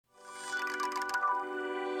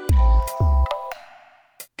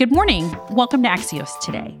Good morning. Welcome to Axios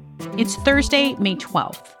Today. It's Thursday, May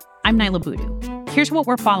 12th. I'm Nyla Boodoo. Here's what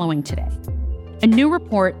we're following today. A new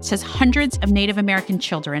report says hundreds of Native American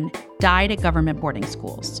children died at government boarding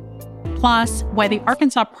schools. Plus, why the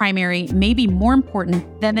Arkansas primary may be more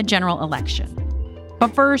important than the general election.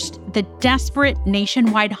 But first, the desperate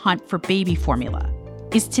nationwide hunt for baby formula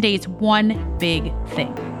is today's one big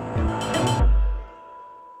thing.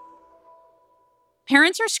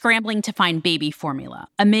 Parents are scrambling to find baby formula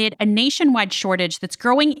amid a nationwide shortage that's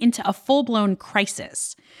growing into a full-blown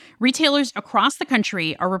crisis. Retailers across the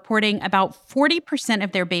country are reporting about 40%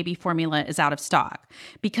 of their baby formula is out of stock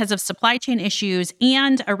because of supply chain issues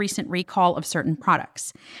and a recent recall of certain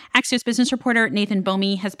products. Axios business reporter Nathan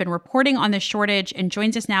Bomey has been reporting on this shortage and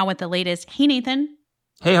joins us now with the latest. Hey, Nathan.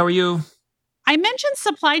 Hey, how are you? I mentioned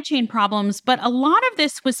supply chain problems, but a lot of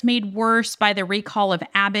this was made worse by the recall of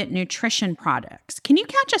Abbott nutrition products. Can you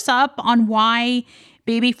catch us up on why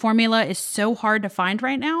baby formula is so hard to find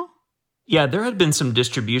right now? Yeah, there had been some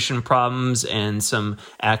distribution problems and some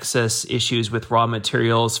access issues with raw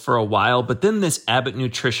materials for a while, but then this Abbott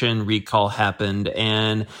Nutrition recall happened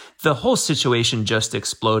and the whole situation just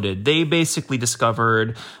exploded. They basically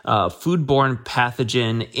discovered foodborne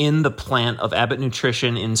pathogen in the plant of Abbott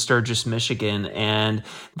Nutrition in Sturgis, Michigan, and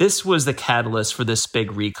this was the catalyst for this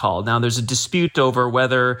big recall. Now, there's a dispute over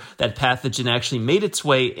whether that pathogen actually made its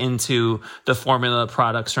way into the formula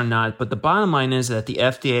products or not, but the bottom line is that the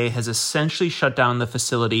FDA has essentially shut down the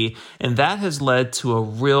facility, and that has led to a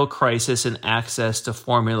real crisis in access to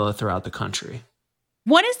formula throughout the country.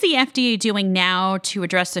 What is the FDA doing now to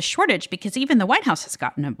address the shortage? Because even the White House has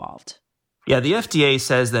gotten involved. Yeah, the FDA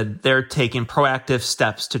says that they're taking proactive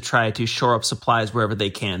steps to try to shore up supplies wherever they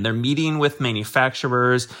can. They're meeting with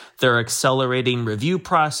manufacturers. They're accelerating review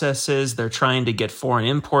processes. They're trying to get foreign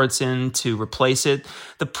imports in to replace it.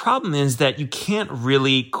 The problem is that you can't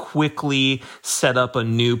really quickly set up a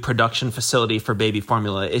new production facility for baby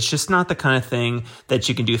formula. It's just not the kind of thing that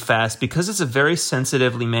you can do fast because it's a very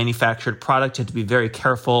sensitively manufactured product. You have to be very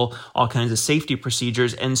careful, all kinds of safety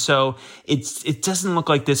procedures. And so it doesn't look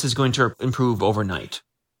like this is going to improve overnight.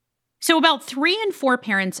 So about 3 in 4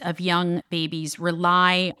 parents of young babies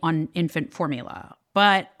rely on infant formula.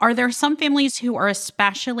 But are there some families who are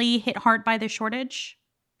especially hit hard by the shortage?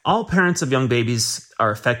 All parents of young babies are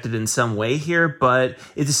affected in some way here, but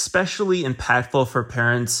it's especially impactful for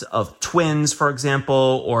parents of twins, for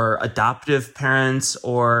example, or adoptive parents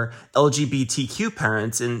or LGBTQ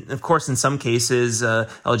parents. And of course, in some cases,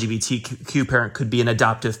 LGBTQ parent could be an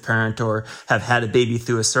adoptive parent or have had a baby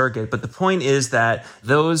through a surrogate. But the point is that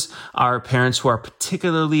those are parents who are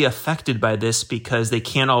particularly affected by this because they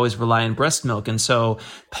can't always rely on breast milk. And so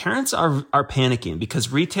parents are panicking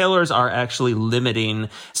because retailers are actually limiting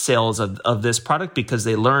sales of this product because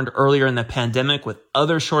they learned earlier in the pandemic with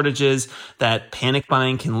other shortages that panic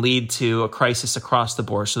buying can lead to a crisis across the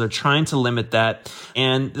board. So they're trying to limit that.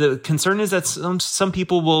 And the concern is that some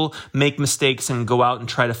people will make mistakes and go out and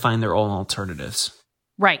try to find their own alternatives.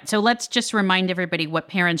 Right. So let's just remind everybody what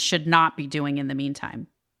parents should not be doing in the meantime.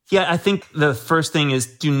 Yeah, I think the first thing is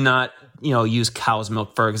do not use cow's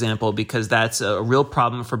milk, for example, because that's a real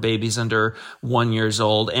problem for babies under 1 year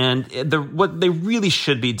old. And what they really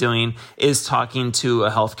should be doing is talking to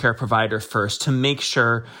a healthcare provider first to make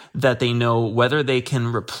sure that they know whether they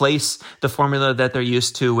can replace the formula that they're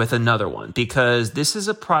used to with another one, because this is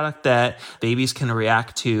a product that babies can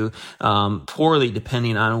react to poorly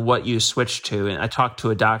depending on what you switch to. And I talked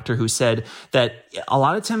to a doctor who said that a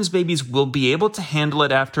lot of times babies will be able to handle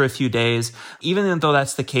it after a few days. Even though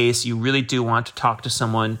that's the case, you really do want to talk to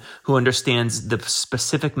someone who understands the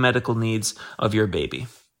specific medical needs of your baby.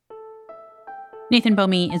 Nathan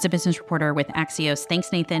Bomey is a business reporter with Axios.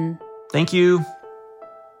 Thanks, Nathan. Thank you.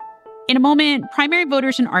 In a moment, primary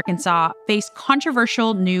voters in Arkansas face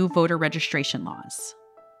controversial new voter registration laws.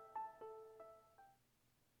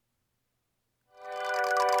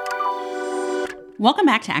 Welcome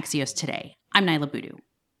back to Axios Today. I'm Nyla Boodoo.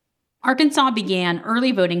 Arkansas began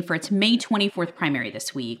early voting for its May 24th primary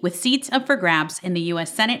this week, with seats up for grabs in the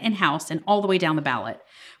U.S. Senate and House and all the way down the ballot.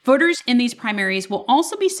 Voters in these primaries will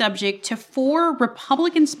also be subject to 4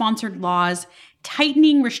 Republican-sponsored laws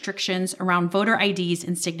tightening restrictions around voter IDs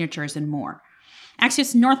and signatures and more.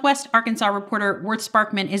 Axios Northwest Arkansas reporter Worth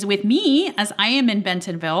Sparkman is with me as I am in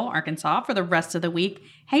Bentonville, Arkansas, for the rest of the week.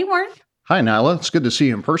 Hey, Worth. Hi, Nyla. It's good to see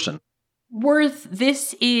you in person. Worth,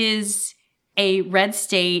 this is a red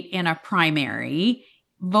state in a primary.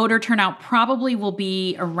 Voter turnout probably will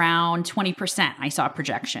be around 20%. I saw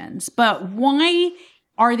projections. But why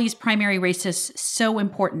are these primary races so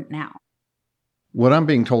important now? What I'm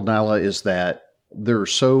being told, Nyla, is that there are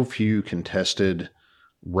so few contested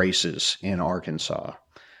races in Arkansas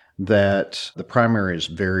that the primary is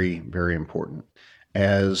very, very important.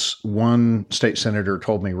 As one state senator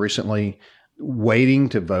told me recently, waiting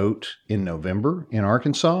to vote in November in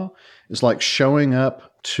Arkansas is like showing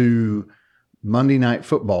up to Monday Night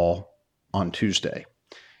Football on Tuesday.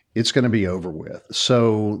 It's going to be over with.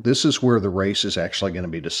 So this is where the race is actually going to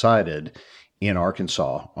be decided in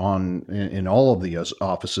Arkansas in all of the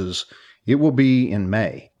offices. It will be in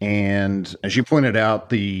May. And as you pointed out,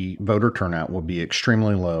 the voter turnout will be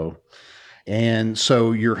extremely low. And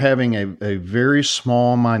so you're having a very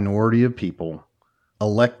small minority of people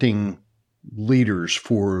electing leaders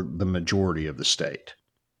for the majority of the state.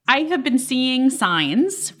 I have been seeing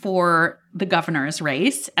signs for the governor's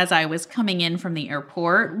race as I was coming in from the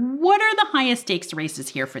airport. What are the highest stakes races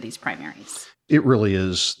here for these primaries? It really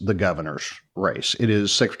is the governor's race. It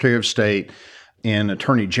is Secretary of State and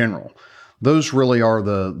Attorney General. Those really are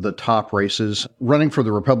the top races. Running for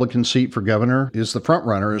the Republican seat for governor is the front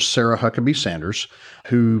runner is Sarah Huckabee Sanders,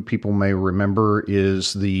 who people may remember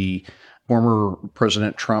is the former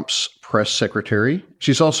President Trump's press secretary.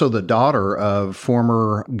 She's also the daughter of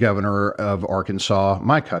former governor of Arkansas,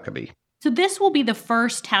 Mike Huckabee. So this will be the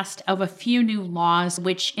first test of a few new laws,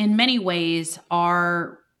 which in many ways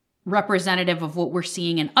are representative of what we're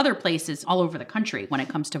seeing in other places all over the country when it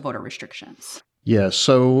comes to voter restrictions. Yes.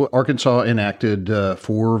 So Arkansas enacted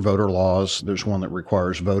 4 voter laws. There's one that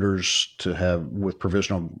requires voters to have, with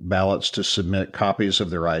provisional ballots, to submit copies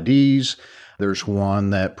of their IDs. There's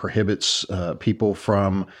one that prohibits people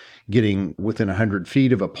from getting within 100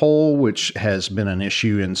 feet of a poll, which has been an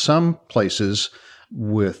issue in some places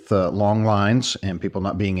with long lines and people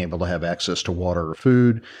not being able to have access to water or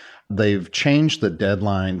food. They've changed the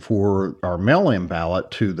deadline for our mail-in ballot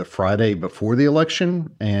to the Friday before the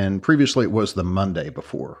election, and previously it was the Monday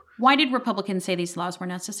before. Why did Republicans say these laws were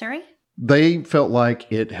necessary? They felt like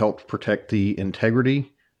it helped protect the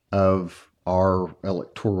integrity of our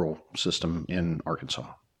electoral system in Arkansas.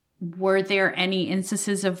 Were there any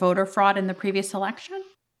instances of voter fraud in the previous election?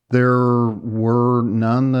 There were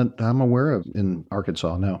none that I'm aware of in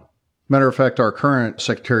Arkansas, no. Matter of fact, our current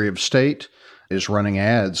Secretary of State is running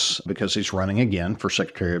ads because he's running again for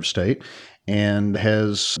Secretary of State and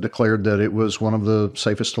has declared that it was one of the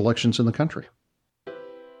safest elections in the country.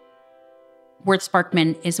 Worth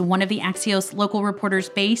Sparkman is one of the Axios local reporters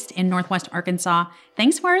based in Northwest Arkansas.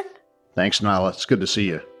 Thanks, Worth. Thanks, Nyla. It's good to see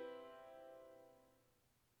you.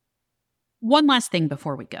 One last thing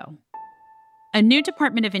before we go. A new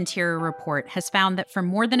Department of Interior report has found that for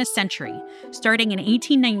more than a century, starting in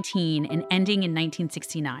 1819 and ending in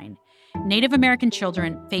 1969, Native American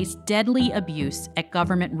children face deadly abuse at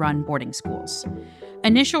government-run boarding schools.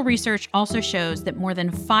 Initial research also shows that more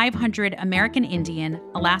than 500 American Indian,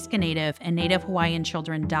 Alaska Native, and Native Hawaiian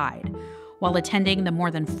children died while attending the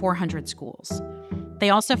more than 400 schools. They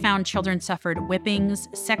also found children suffered whippings,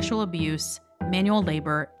 sexual abuse, manual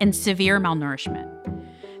labor, and severe malnourishment.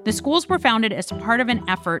 The schools were founded as part of an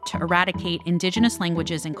effort to eradicate indigenous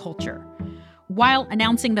languages and culture. While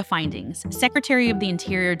announcing the findings, Secretary of the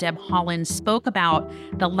Interior Deb Haaland spoke about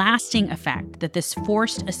the lasting effect that this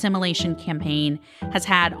forced assimilation campaign has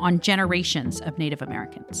had on generations of Native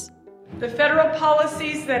Americans. The federal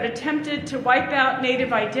policies that attempted to wipe out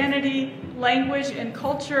Native identity, language, and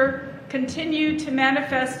culture continue to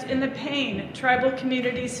manifest in the pain tribal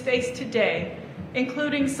communities face today,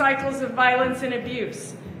 including cycles of violence and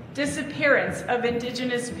abuse, disappearance of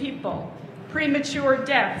indigenous people, premature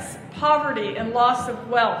deaths, poverty and loss of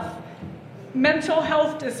wealth, mental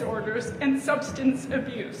health disorders, and substance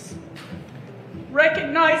abuse.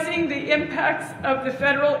 Recognizing the impacts of the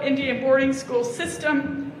federal Indian boarding school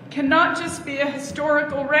system cannot just be a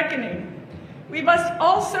historical reckoning. We must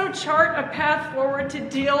also chart a path forward to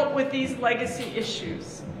deal with these legacy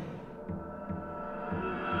issues.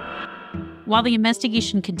 While the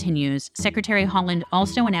investigation continues, Secretary Haaland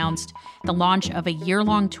also announced the launch of a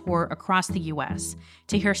year-long tour across the U.S.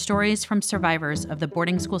 to hear stories from survivors of the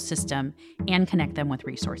boarding school system and connect them with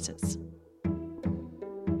resources.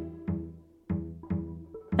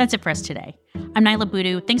 That's it for us today. I'm Nyla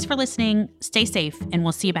Boodoo. Thanks for listening. Stay safe, and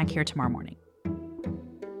we'll see you back here tomorrow morning.